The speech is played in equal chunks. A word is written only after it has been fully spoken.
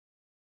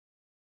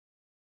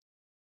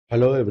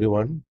Hello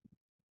everyone,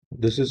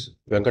 this is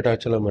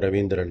Venkatachalam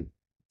Ravindran.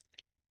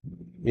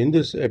 In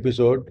this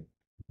episode,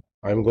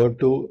 I'm going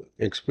to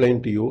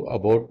explain to you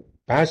about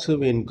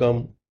passive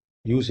income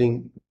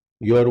using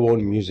your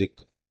own music.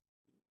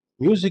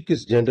 Music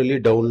is generally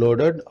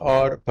downloaded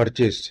or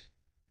purchased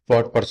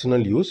for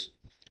personal use,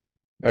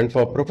 and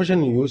for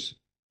professional use,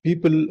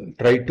 people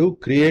try to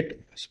create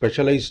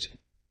specialized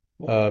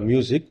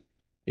music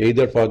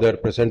either for their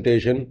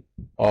presentation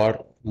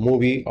or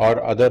movie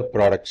or other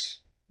products.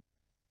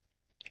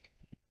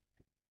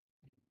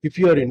 If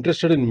you are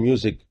interested in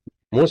music,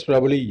 most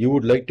probably you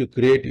would like to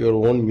create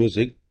your own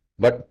music,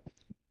 but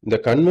the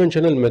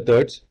conventional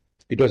methods,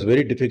 it was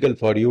very difficult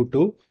for you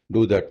to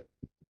do that.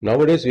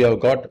 Nowadays, we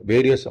have got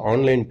various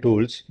online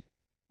tools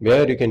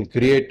where you can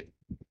create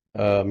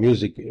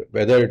music,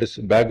 whether it is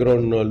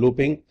background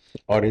looping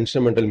or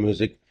instrumental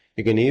music.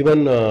 You can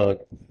even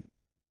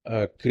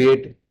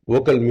create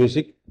vocal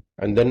music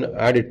and then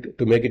add it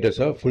to make it as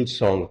a full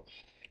song.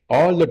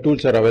 All the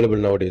tools are available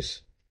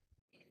nowadays.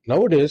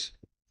 Nowadays,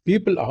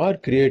 people are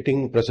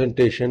creating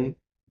presentation,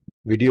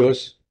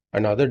 videos,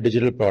 and other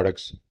digital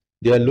products.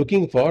 They are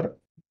looking for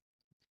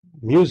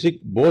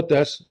music both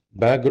as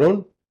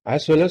background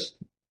as well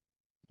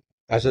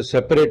as a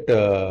separate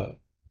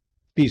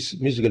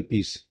musical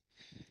piece.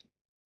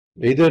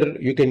 Either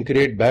you can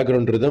create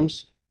background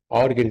rhythms,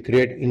 or you can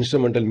create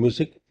instrumental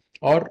music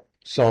or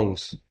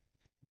songs.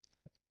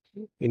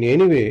 In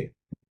any way,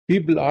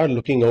 people are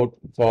looking out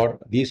for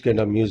these kind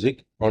of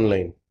music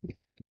online.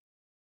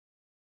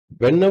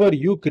 Whenever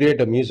you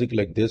create a music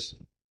like this,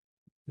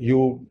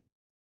 you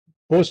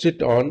post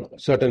it on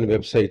certain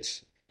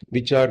websites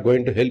which are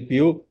going to help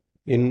you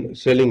in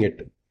selling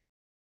it.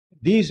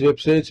 These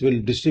websites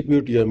will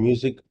distribute your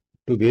music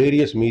to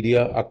various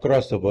media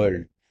across the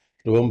world.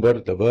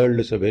 Remember, the world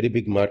is a very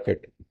big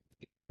market.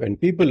 When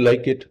people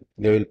like it,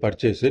 they will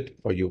purchase it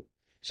for you.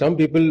 Some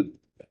people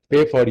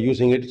pay for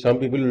using it, some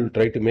people will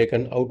try to make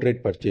an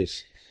outright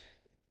purchase.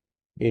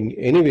 In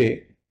any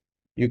way,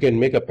 you can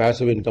make a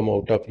passive income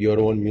out of your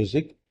own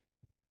music.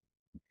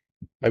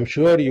 I'm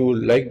sure you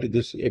liked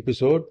this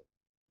episode,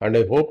 and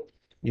I hope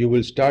you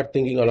will start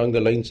thinking along the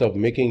lines of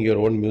making your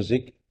own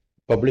music,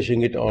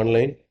 publishing it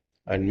online,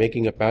 and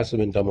making a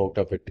passive income out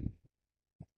of it.